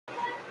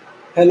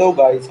Hello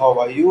guys, how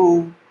are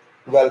you?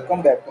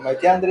 Welcome back to my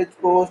channel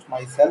Therichpost,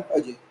 myself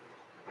Ajay.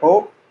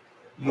 Hope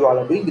you all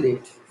are doing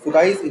great. So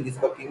guys, in this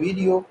working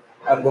video,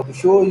 I'm going to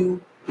show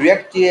you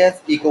Reactjs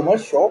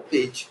Ecommerce shop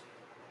page.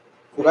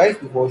 So guys,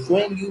 before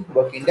showing you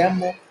working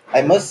demo,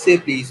 I must say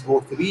please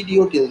watch the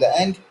video till the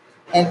end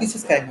and please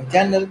subscribe my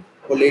channel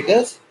for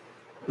latest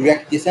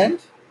Reactjs and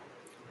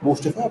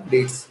most of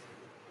updates.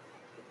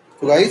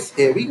 So guys,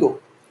 here we go.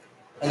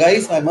 And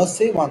guys, I must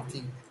say one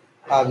thing.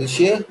 I will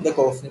share the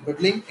code snippet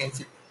link in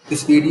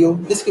this video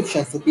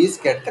description, so please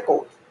get the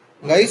code.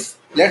 Guys,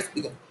 let's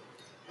begin.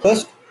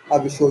 First, I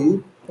will show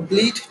you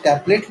complete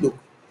template look.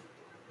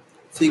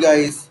 See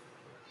guys,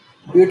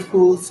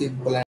 beautiful,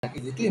 simple and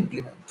easy to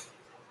implement.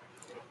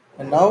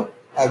 And now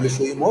I will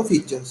show you more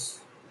features.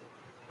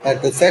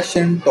 At the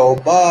section,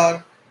 top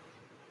bar,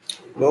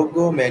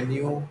 logo,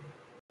 menu,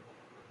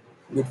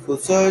 beautiful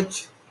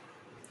search,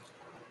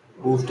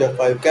 boost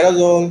F5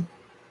 carousel,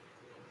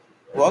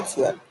 works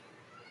well.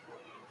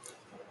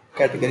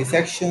 Category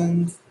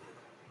sections,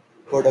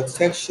 product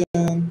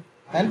section,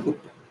 and footer.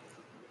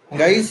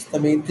 Guys, the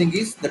main thing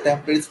is the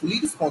template is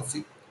fully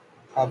responsive.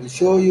 I will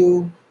show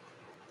you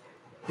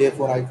here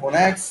for iPhone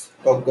X,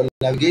 toggle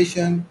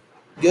navigation,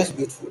 just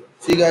beautiful.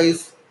 See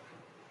guys,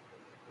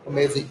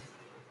 amazing.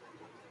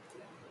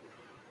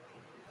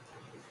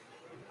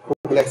 For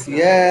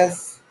Galaxy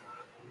S,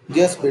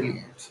 just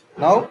brilliant.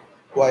 Now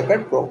for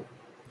iPad Pro,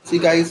 see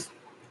guys,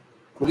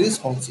 fully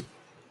responsive.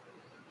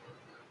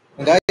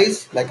 And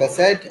guys, like I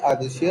said, I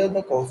will share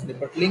the code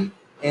snippet link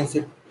in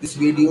this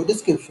video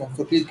description,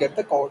 so please get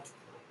the code.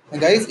 And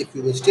guys, if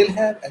you will still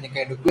have any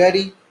kind of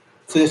query,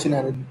 suggestion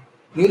and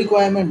new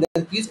requirement,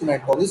 then please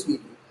comment on this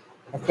video.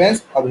 And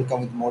friends, I will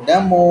come with more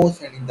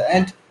demos, and in the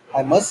end,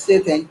 I must say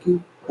thank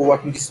you for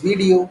watching this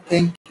video.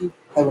 Thank you.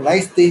 Have a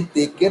nice day.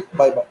 Take care.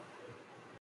 Bye bye.